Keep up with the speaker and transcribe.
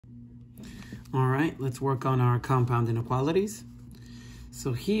All right, let's work on our compound inequalities.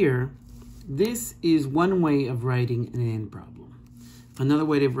 So here, this is one way of writing an and problem. Another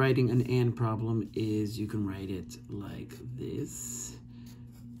way of writing an and problem is you can write it like this.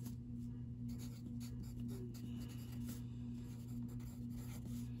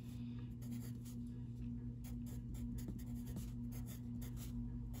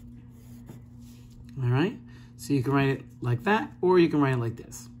 All right, so you can write it like that, or you can write it like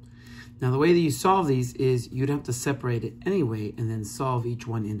this. Now, the way that you solve these is you'd have to separate it anyway and then solve each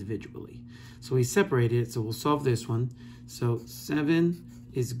one individually. So we separated it, so we'll solve this one. So 7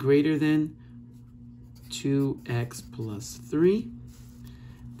 is greater than 2x plus 3.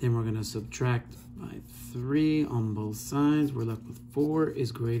 Then we're going to subtract by 3 on both sides. We're left with 4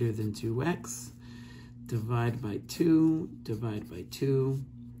 is greater than 2x. Divide by 2, divide by 2.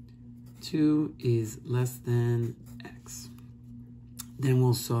 2 is less than x. Then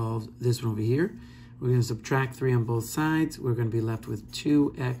we'll solve this one over here. We're going to subtract 3 on both sides. We're going to be left with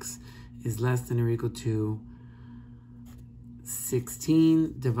 2x is less than or equal to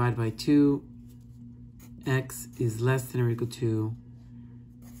 16. Divide by 2. X is less than or equal to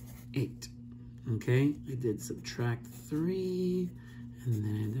 8. Okay, I did subtract 3, and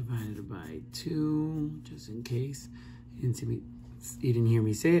then I divided it by 2, just in case you didn't hear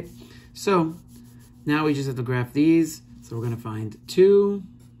me say it. So now we just have to graph these. So we're going to find 2,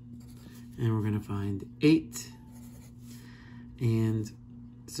 and we're going to find 8. And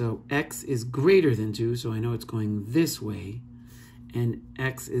so x is greater than 2, so I know it's going this way. And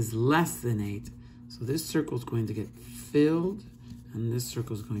x is less than 8. So this circle is going to get filled, and this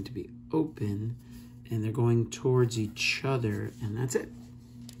circle is going to be open, and they're going towards each other, and that's it.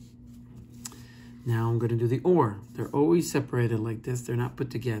 Now I'm going to do the or. They're always separated like this. They're not put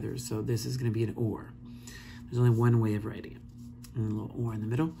together, so this is going to be an or. There's only one way of writing it. And a little or in the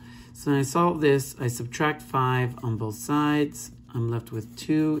middle. So when I solve this, I subtract 5 on both sides. I'm left with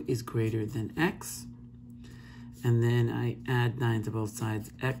 2 is greater than x. And then I add 9 to both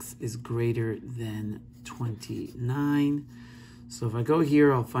sides. X is greater than 29. So if I go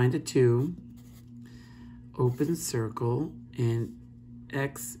here, I'll find a 2. Open circle. And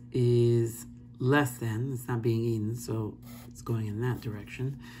x is less than. It's not being eaten, so it's going in that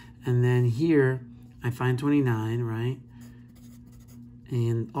direction. And then here, I find 29, right?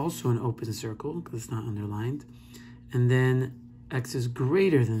 And also an open circle, because it's not underlined. And then x is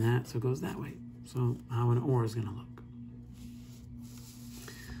greater than that, so it goes that way. So how an or is going to look.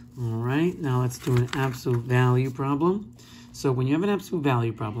 All right, now let's do an absolute value problem. So when you have an absolute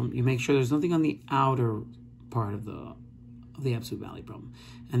value problem, you make sure there's nothing on the outer part of the absolute value problem.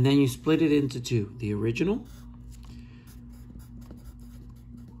 And then you split it into two, the original.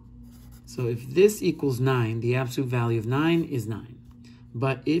 So if this equals 9, the absolute value of 9 is 9.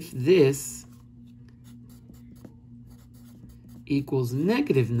 But if this equals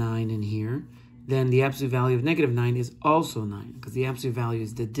negative 9 in here, then the absolute value of negative 9 is also 9, because the absolute value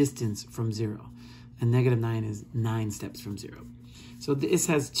is the distance from 0. And negative 9 is 9 steps from 0. So this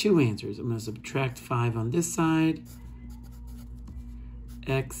has two answers. I'm going to subtract 5 on this side.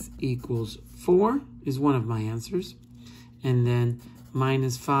 X equals 4 is one of my answers. And then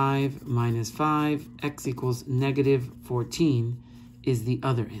minus 5, x equals negative 14 is the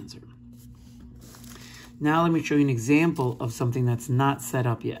other answer. Now let me show you an example of something that's not set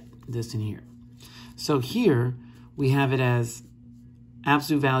up yet, this in here. So here we have it as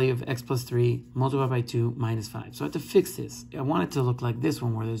absolute value of x plus 3 multiplied by 2 minus 5. So I have to fix this. I want it to look like this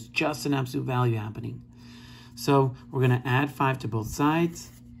one where there's just an absolute value happening. So we're going to add 5 to both sides.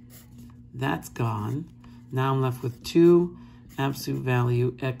 That's gone. Now I'm left with 2 absolute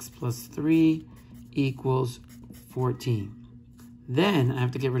value x plus 3 equals 14. Then I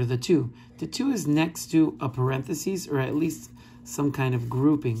have to get rid of the 2. The 2 is next to a parentheses, or at least some kind of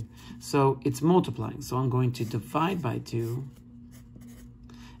grouping. So it's multiplying. So I'm going to divide by 2.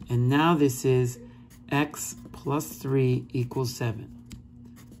 And now this is x plus 3 equals 7.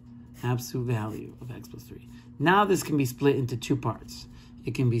 Absolute value of x plus 3. Now this can be split into two parts.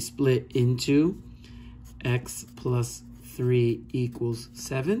 It can be split into x plus 3 equals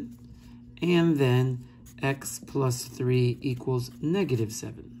 7. And then x plus 3 equals negative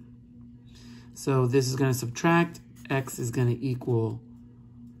 7. So this is going to subtract. X is going to equal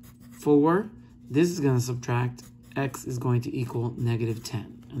 4. This is going to subtract. X is going to equal negative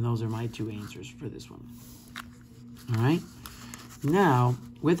 10. And those are my two answers for this one. All right. Now,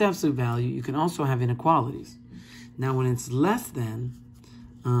 with absolute value, you can also have inequalities. Now, when it's less than,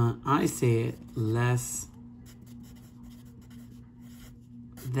 I say it less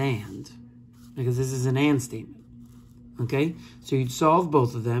than, because this is an and statement. Okay? So you'd solve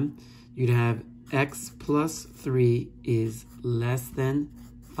both of them. you'd have x plus 3 is less than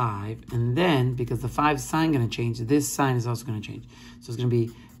 5. And then, because the 5 sign going to change, this sign is also going to change. So it's going to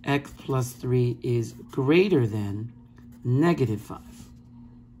be x plus 3 is greater than negative 5.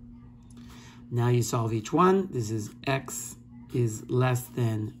 Now you solve each one. This is x is less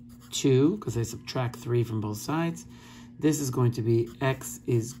than 2, because I subtract 3 from both sides. This is going to be x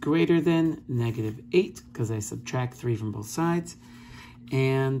is greater than negative 8, because I subtract 3 from both sides.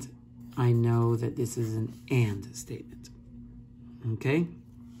 And I know that this is an AND statement. Okay?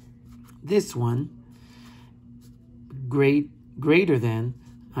 This one, greater than,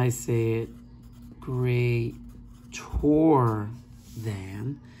 I say it greater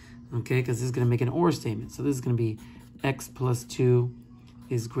than, okay? Because this is going to make an OR statement. So this is going to be x plus 2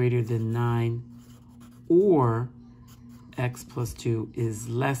 is greater than 9, or x plus 2 is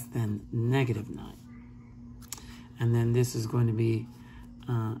less than negative 9. And then this is going to be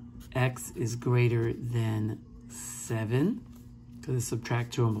x is greater than 7, because I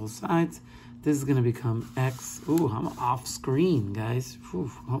subtract 2 on both sides. This is going to become x. Ooh, I'm off screen, guys. Whew,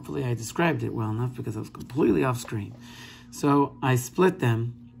 hopefully I described it well enough, because I was completely off screen. So I split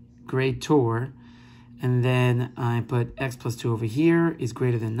them, greater, and then I put x plus 2 over here is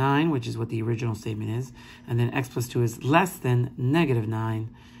greater than 9, which is what the original statement is. And then x plus 2 is less than negative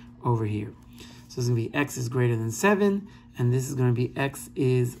 9 over here. So it's going to be x is greater than 7, and this is going to be x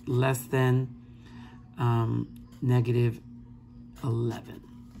is less than negative 11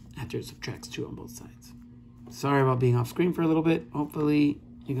 after it subtracts 2 on both sides. Sorry about being off screen for a little bit. Hopefully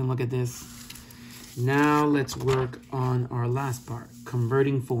you can look at this. Now let's work on our last part,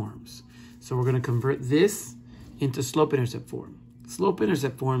 converting forms. So we're going to convert this into slope-intercept form.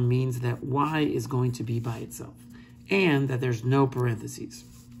 Slope-intercept form means that y is going to be by itself and that there's no parentheses.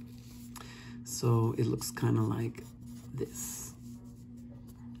 So it looks kind of like this.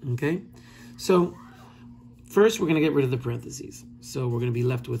 Okay? So first we're going to get rid of the parentheses. So we're going to be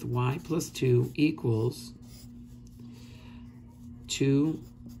left with y plus 2 equals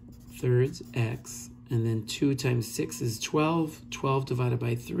 2/3 x, and then 2 times 6 is 12. 12 divided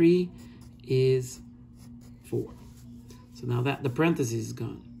by 3 is 4. So now that the parentheses is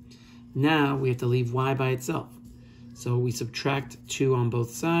gone. Now we have to leave y by itself. So we subtract 2 on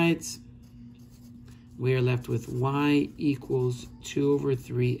both sides. We are left with y equals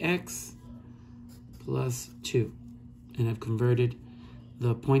 2/3x plus 2. And I've converted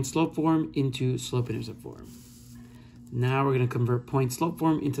the point-slope form into slope-intercept form. Now we're going to convert point-slope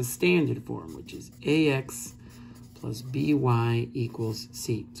form into standard form, which is ax plus by equals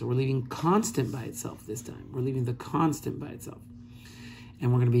c. So we're leaving constant by itself this time. We're leaving the constant by itself.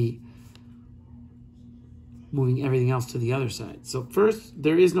 And we're going to be moving everything else to the other side. So first,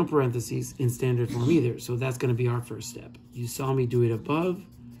 there is no parentheses in standard form either. So that's going to be our first step. You saw me do it above.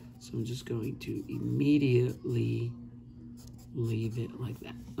 So I'm just going to immediately leave it like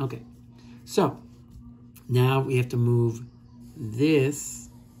that. Okay. So now we have to move this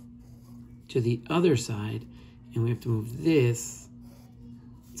to the other side, and we have to move this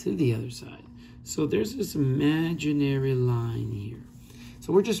to the other side. So there's this imaginary line here.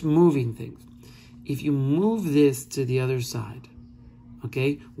 So we're just moving things. If you move this to the other side,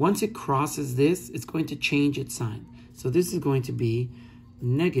 okay, once it crosses this, it's going to change its sign. So this is going to be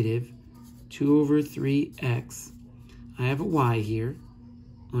negative 2/3x. I have a y here.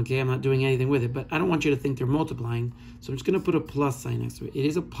 Okay, I'm not doing anything with it, but I don't want you to think they're multiplying, so I'm just going to put a plus sign next to it. It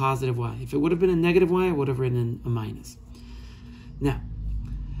is a positive y. If it would have been a negative y, I would have written a minus. Now,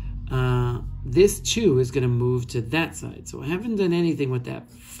 this 2 is going to move to that side. So I haven't done anything with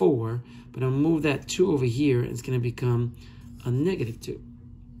that 4, but I'll move that 2 over here, and it's going to become a negative 2.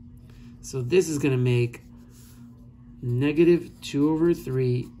 So this is going to make negative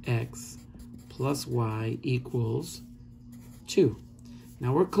 2/3x plus y equals 2.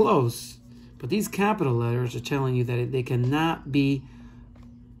 Now we're close, but these capital letters are telling you that they cannot be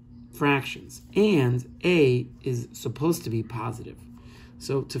fractions, and a is supposed to be positive.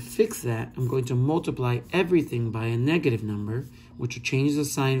 So to fix that, I'm going to multiply everything by a negative number, which will change the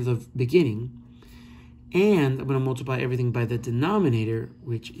sign of the beginning, and I'm going to multiply everything by the denominator,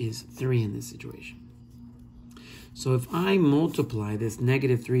 which is 3 in this situation. So if I multiply this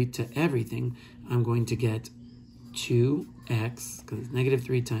negative 3 to everything, I'm going to get 2x, because it's negative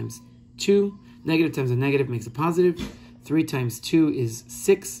 3 times 2. Negative times a negative makes a positive. 3 times 2 is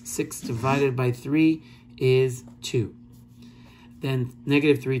 6. 6 divided by 3 is 2. Then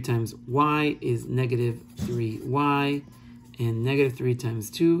negative 3 times y is negative 3y. And negative 3 times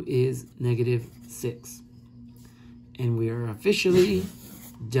 2 is negative 6. And we are officially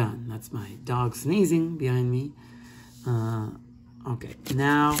done. That's my dog sneezing behind me. Okay,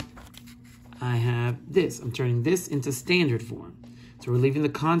 now I have this. I'm turning this into standard form. So we're leaving the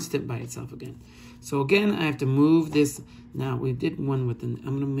constant by itself again. So again, I have to move this. Now, we did one with I'm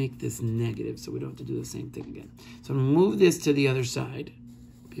going to make this negative so we don't have to do the same thing again. So I'm going to move this to the other side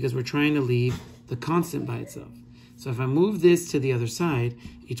because we're trying to leave the constant by itself. So if I move this to the other side,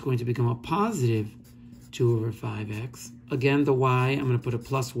 it's going to become a positive 2 over 5x. Again, the y, I'm going to put a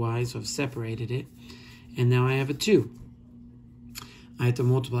plus y, so I've separated it. And now I have a 2. I have to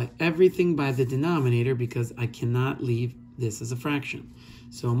multiply everything by the denominator because I cannot leave this as a fraction.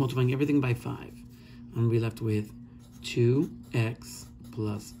 So I'm multiplying everything by 5. I'm going to be left with 2x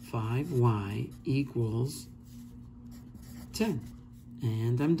plus 5y equals 10.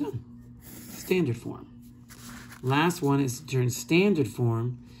 And I'm done. Standard form. Last one is to turn standard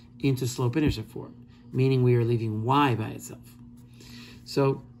form into slope-intercept form, meaning we are leaving y by itself.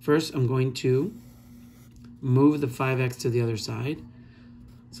 So first I'm going to move the 5x to the other side.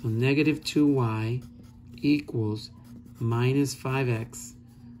 So negative 2y equals minus 5x.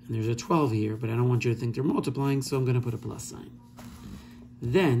 And there's a 12 here, but I don't want you to think they're multiplying, so I'm going to put a plus sign.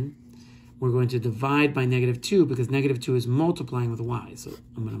 Then we're going to divide by negative 2 because negative 2 is multiplying with y. So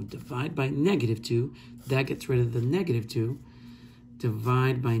I'm going to divide by negative 2. That gets rid of the negative 2.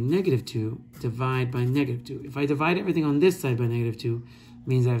 Divide by negative 2. Divide by negative 2. If I divide everything on this side by negative 2,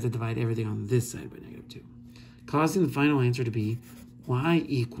 means I have to divide everything on this side by negative 2. Causing the final answer to be y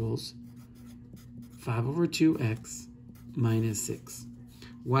equals 5 over 2x minus 6.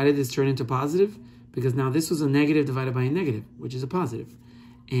 Why did this turn into positive? Because now this was a negative divided by a negative, which is a positive.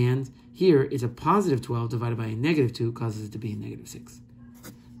 And here it's a positive 12 divided by a negative 2 causes it to be a negative 6.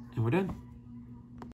 And we're done.